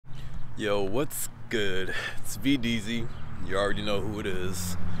Yo, what's good? It's VDZ. You already know who it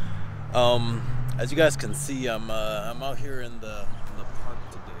is. As you guys can see, I'm out here in the park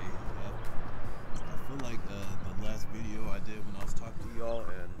today. I feel like the last video I did when I was talking to y'all,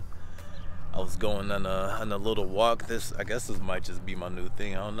 and I was going on a little walk. I guess this might just be my new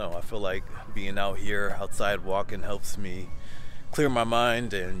thing. I don't know. I feel like being out here outside walking helps me clear my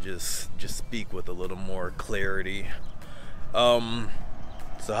mind and just speak with a little more clarity.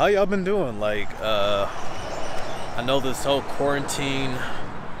 So how y'all been doing? I know this whole quarantine,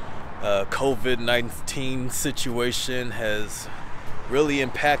 COVID-19 situation has really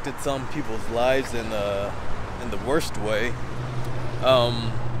impacted some people's lives in the worst way. But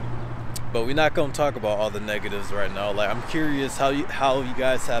we're not gonna talk about all the negatives right now. Like, I'm curious how you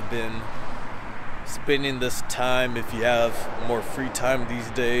guys have been spending this time, if you have more free time these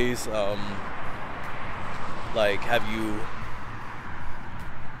days. Have you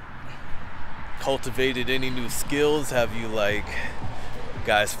cultivated any new skills? Have you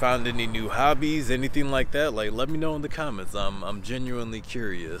guys found any new hobbies, anything like that? Let me know in the comments. I'm genuinely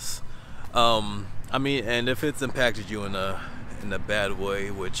curious. And if it's impacted you in a bad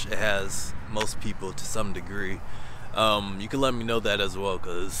way, which it has most people to some degree, you can let me know that as well,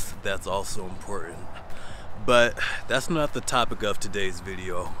 because that's also important. But that's not the topic of today's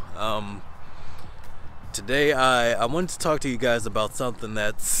video. Today I wanted to talk to you guys about something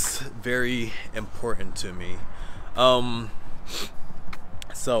that's very important to me.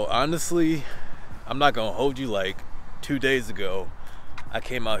 So honestly, I'm not gonna hold you. 2 days ago, I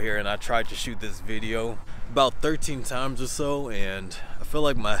came out here and I tried to shoot this video about 13 times or so, and I feel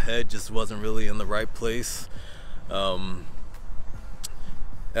like my head just wasn't really in the right place. I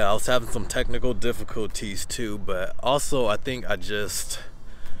was having some technical difficulties too, but also I think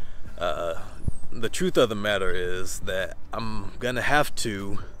the truth of the matter is that I'm gonna have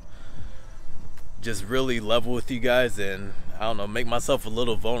to just really level with you guys and, I don't know, make myself a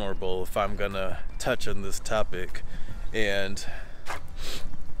little vulnerable if I'm gonna touch on this topic. And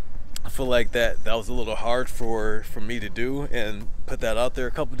I feel like that was a little hard for me to do and put that out there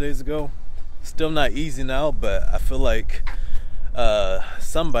a couple days ago. Still not easy now, but I feel like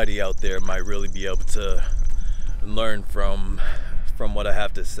somebody out there might really be able to learn from what I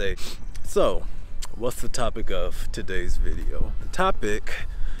have to say. So what's the topic of today's video? The topic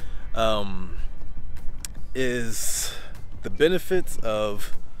is the benefits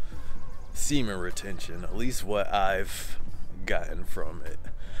of semen retention, at least what I've gotten from it.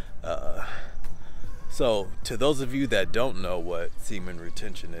 So to those of you that don't know what semen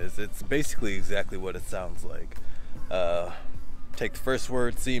retention is, it's basically exactly what it sounds like. Take the first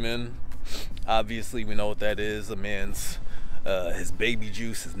word, semen. Obviously we know what that is. A man's his baby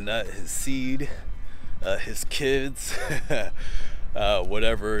juice, his nut, his seed, his kids,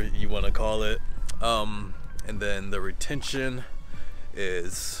 whatever you want to call it. And then the retention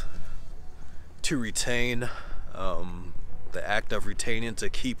is to retain, the act of retaining, to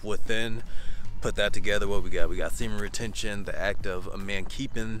keep within. Put that together, what we got semen retention, the act of a man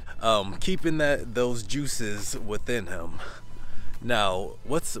keeping those juices within him. Now,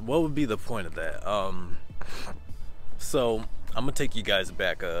 what would be the point of that? So I'm gonna take you guys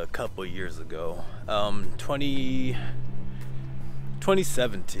back a couple years ago.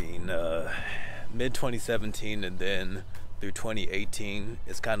 2017, mid 2017, and then through 2018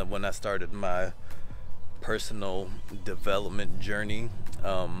 is kind of when I started my personal development journey.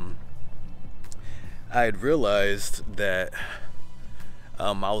 I had realized that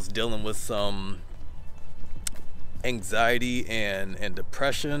I was dealing with some anxiety and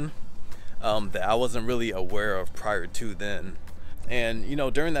depression that I wasn't really aware of prior to then. And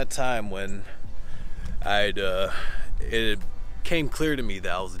during that time when it came clear to me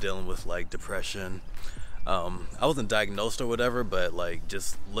that I was dealing with depression. I wasn't diagnosed or whatever, but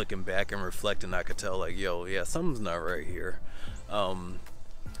just looking back and reflecting, I could tell yo, yeah, something's not right here.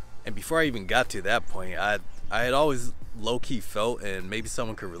 And before I even got to that point, I had always low-key felt, and maybe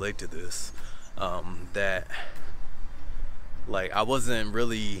someone could relate to this, that I wasn't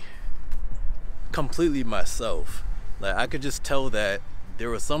really completely myself. I could just tell that there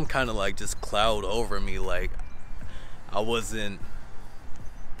was some kind of just cloud over me. I wasn't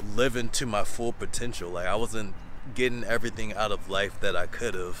living to my full potential. I wasn't getting everything out of life that I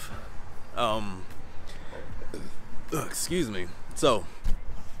could have. Excuse me. So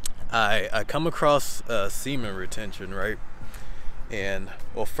I come across semen retention, right? And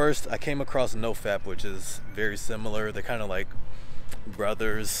well, first I came across NoFap, which is very similar. They're kind of like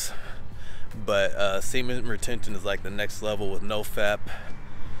brothers, but semen retention is the next level with NoFap,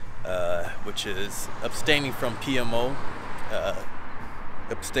 which is abstaining from PMO.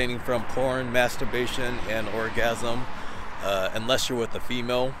 abstaining from porn, masturbation, and orgasm, unless you're with a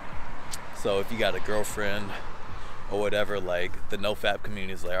female. So if you got a girlfriend or whatever, like the NoFap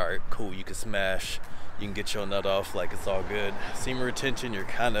community is like, all right, cool, you can smash, you can get your nut off, like it's all good. Semen retention, you're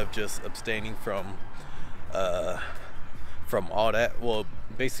kind of just abstaining from all that. Well,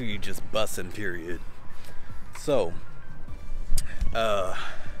 basically just busting, period. So a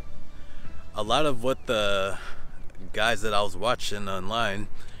lot of what the guys that I was watching online,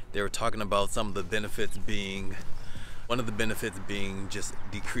 they were talking about some of the benefits being, one of the benefits being just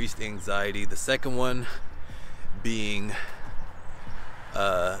decreased anxiety. The second one being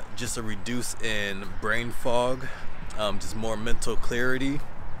just a reduce in brain fog, just more mental clarity.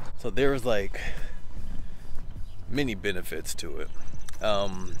 So there was like many benefits to it.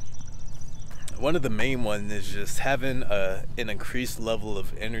 One of the main ones is just having an increased level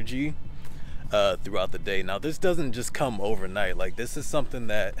of energy throughout the day. Now this doesn't just come overnight. Like this is something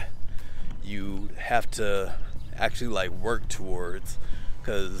that you have to actually like work towards,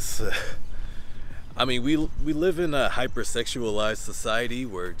 because I mean we live in a hypersexualized society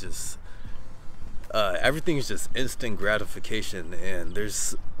where just everything's just instant gratification, and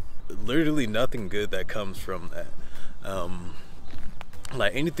there's literally nothing good that comes from that.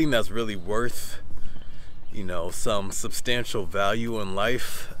 Like anything that's really worth, you know, some substantial value in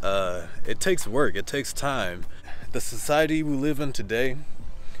life, it takes work, it takes time. The society we live in today,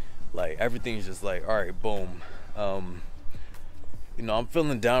 like everything's just like, all right, boom. You know, I'm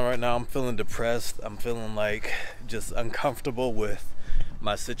feeling down right now, I'm feeling depressed, I'm feeling like just uncomfortable with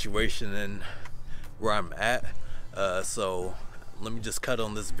my situation and where I'm at. So let me just cut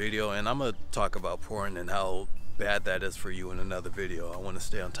on this video, and I'm gonna talk about porn and how bad that is for you in another video. I want to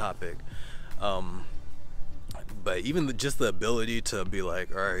stay on topic. But even just the ability to be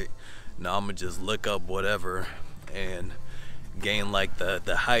like, all right, now I'm gonna just look up whatever and gain like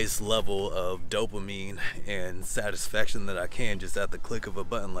the highest level of dopamine and satisfaction that I can just at the click of a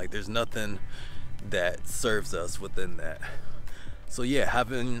button. Like there's nothing that serves us within that. So yeah,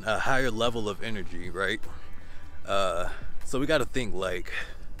 having a higher level of energy, right? So we got to think, like,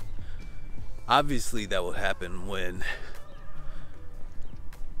 obviously that will happen when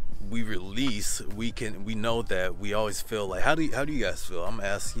we release. We know that we always feel like, how do you guys feel? I'm gonna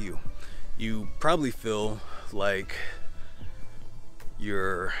ask you. You probably feel like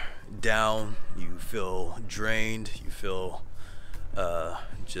you're down, you feel drained, you feel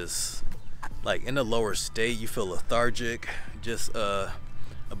just like in a lower state, you feel lethargic, just a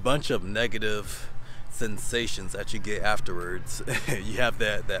bunch of negative sensations that you get afterwards. You have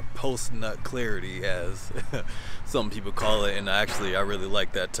that post-nut clarity, as some people call it, and I really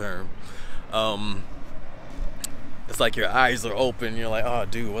like that term. It's like your eyes are open, you're like, oh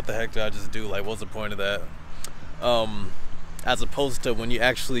dude, what the heck did I just do? Like, what's the point of that? As opposed to when you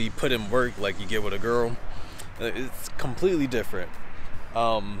actually put in work, like you get with a girl, it's completely different.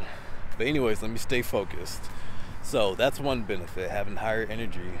 But anyways, let me stay focused. So that's one benefit, having higher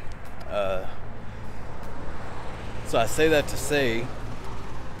energy. So I say that to say,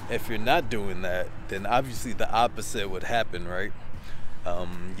 if you're not doing that, then obviously the opposite would happen, right?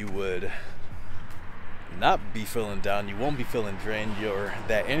 You would not be feeling down, you won't be feeling drained,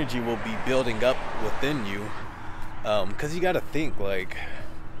 that energy will be building up within you. Because you got to think, like,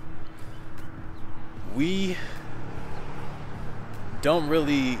 we don't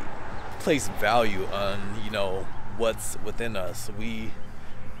really place value on, you know, what's within us. We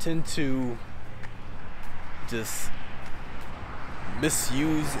tend to just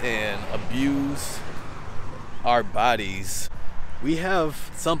misuse and abuse our bodies. We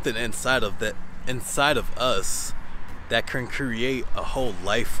have something inside of us that can create a whole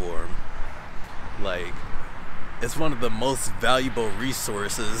life form. Like, it's one of the most valuable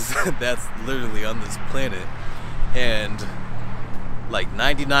resources that's literally on this planet. And like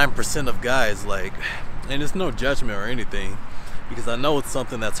 99% of guys, like, and it's no judgment or anything, because I know it's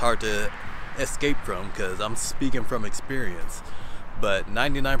something that's hard to escape from, because I'm speaking from experience. But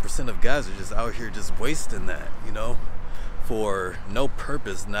 99% of guys are just out here just wasting that, you know, for no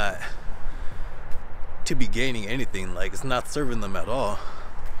purpose, not to be gaining anything. Like, it's not serving them at all.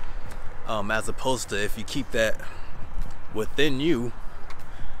 As opposed to if you keep that within you,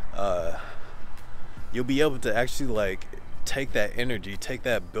 you'll be able to actually like take that energy, take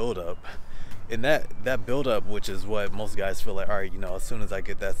that build up, and that build up, which is what most guys feel like, all right, you know, as soon as I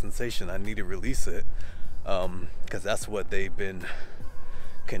get that sensation, I need to release it, because that's what they've been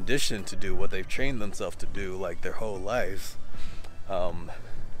conditioned to do, what they've trained themselves to do, like their whole lives.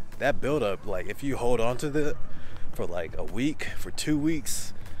 That build up, like if you hold on to that for like a week, for 2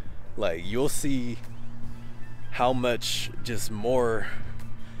 weeks, like you'll see how much just more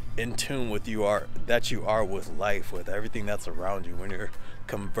in tune with you are with life, with everything that's around you, when you're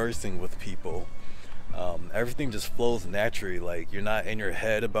conversing with people, everything just flows naturally. Like, you're not in your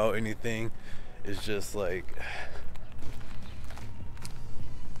head about anything. It's just like,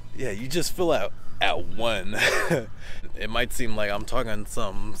 yeah, you just feel at one. It might seem like I'm talking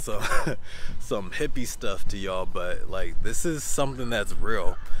some some hippie stuff to y'all, but like, this is something that's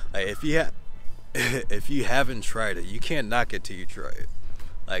real. Like, if you haven't tried it, you can't knock it till you try it.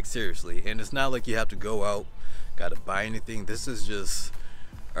 Like, seriously. And it's not like you have to go out, gotta buy anything. This is just,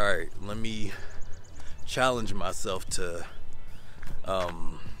 all right, let me challenge myself to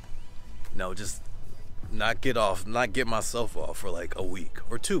just not get myself off for like a week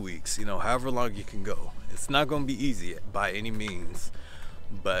or 2 weeks, however long you can go. It's not gonna be easy by any means,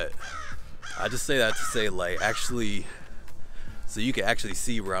 but I just say that to say, like, actually, so you can actually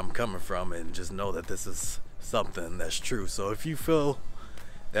see where I'm coming from and just know that this is something that's true. So if you feel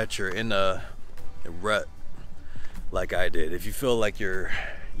that you're in a rut like I did, if you feel like you're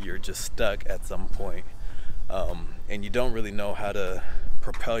just stuck at some point, and you don't really know how to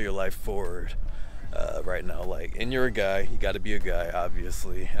propel your life forward right now, like, and you're a guy, you got to be a guy,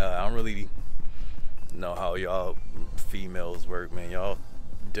 obviously. I don't really know how y'all females work, man. Y'all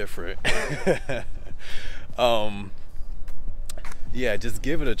different. Yeah, just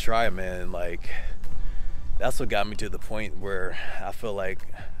give it a try, man. Like, that's what got me to the point where I feel like,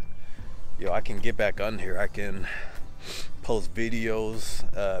 I can get back on here. I can post videos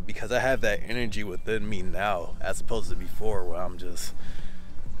because I have that energy within me now, as opposed to before, where I'm just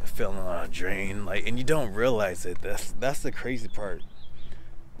feeling on a drain. Like, and you don't realize it. That's the crazy part.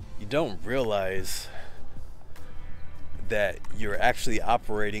 You don't realize that you're actually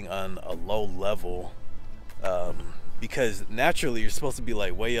operating on a low level, because naturally you're supposed to be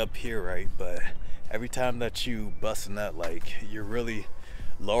like way up here, right? But every time that you bust a nut, like, you're really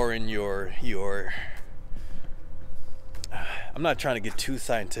lowering your I'm not trying to get too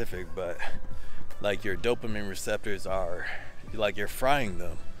scientific, but like, your dopamine receptors are, like, you're frying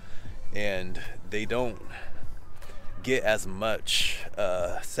them, and they don't get as much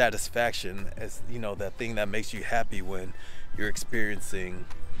satisfaction as, that thing that makes you happy when you're experiencing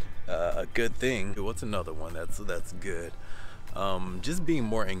a good thing. What's another one that's good? Just being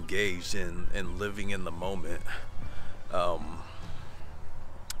more engaged in living in the moment.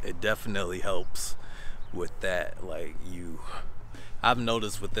 It definitely helps with that. Like, I've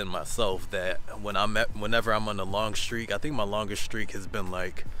noticed within myself that whenever I'm on a long streak, I think my longest streak has been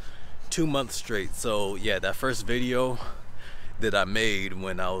like 2 months straight. So yeah, that first video that I made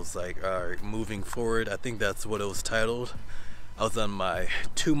when I was like, all right, moving forward, I think that's what it was titled. I was on my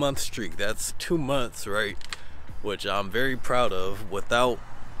 2-month streak. That's 2 months, right? Which I'm very proud of, without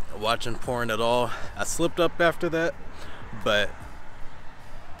watching porn at all. I slipped up after that, but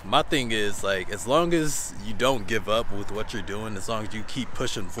my thing is, like, as long as you don't give up with what you're doing, as long as you keep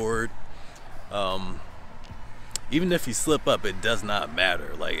pushing forward, even if you slip up, it does not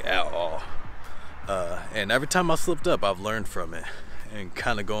matter, like, at all. And every time I slipped up, I've learned from it. And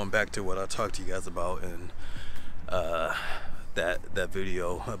kind of going back to what I talked to you guys about in that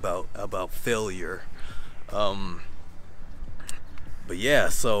video about failure. But yeah,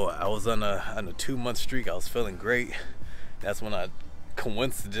 so I was on a 2-month streak. I was feeling great. That's when I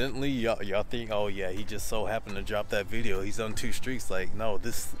coincidentally, y'all think, oh yeah, he just so happened to drop that video, he's on 2 streaks. Like, no,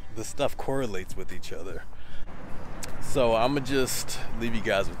 this stuff correlates with each other. So I'm gonna just leave you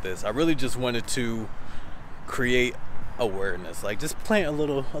guys with this. I really just wanted to create awareness, like, just plant a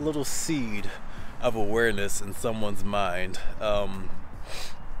little seed of awareness in someone's mind, to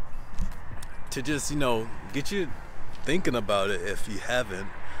just, get you thinking about it if you haven't.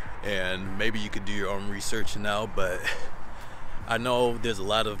 And maybe you could do your own research now, but I know there's a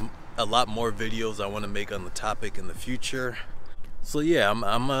lot more videos I want to make on the topic in the future. So yeah, I'm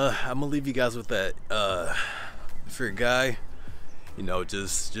gonna leave you guys with that. If you're a guy,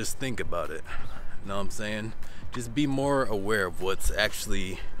 just think about it. You know what I'm saying? Just be more aware of what's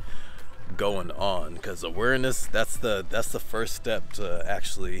actually going on, because awareness, that's the first step to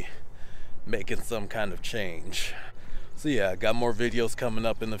actually making some kind of change. So yeah, I got more videos coming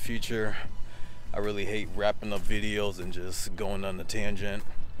up in the future. I really hate wrapping up videos and just going on a tangent.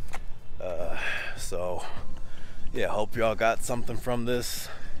 So yeah, hope y'all got something from this.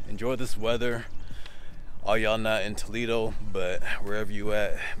 Enjoy this weather. All y'all not in Toledo, but wherever you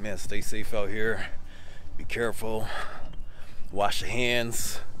at, man, stay safe out here. Be careful. Wash your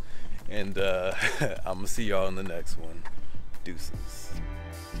hands. And I'm gonna see y'all in the next one. Deuces.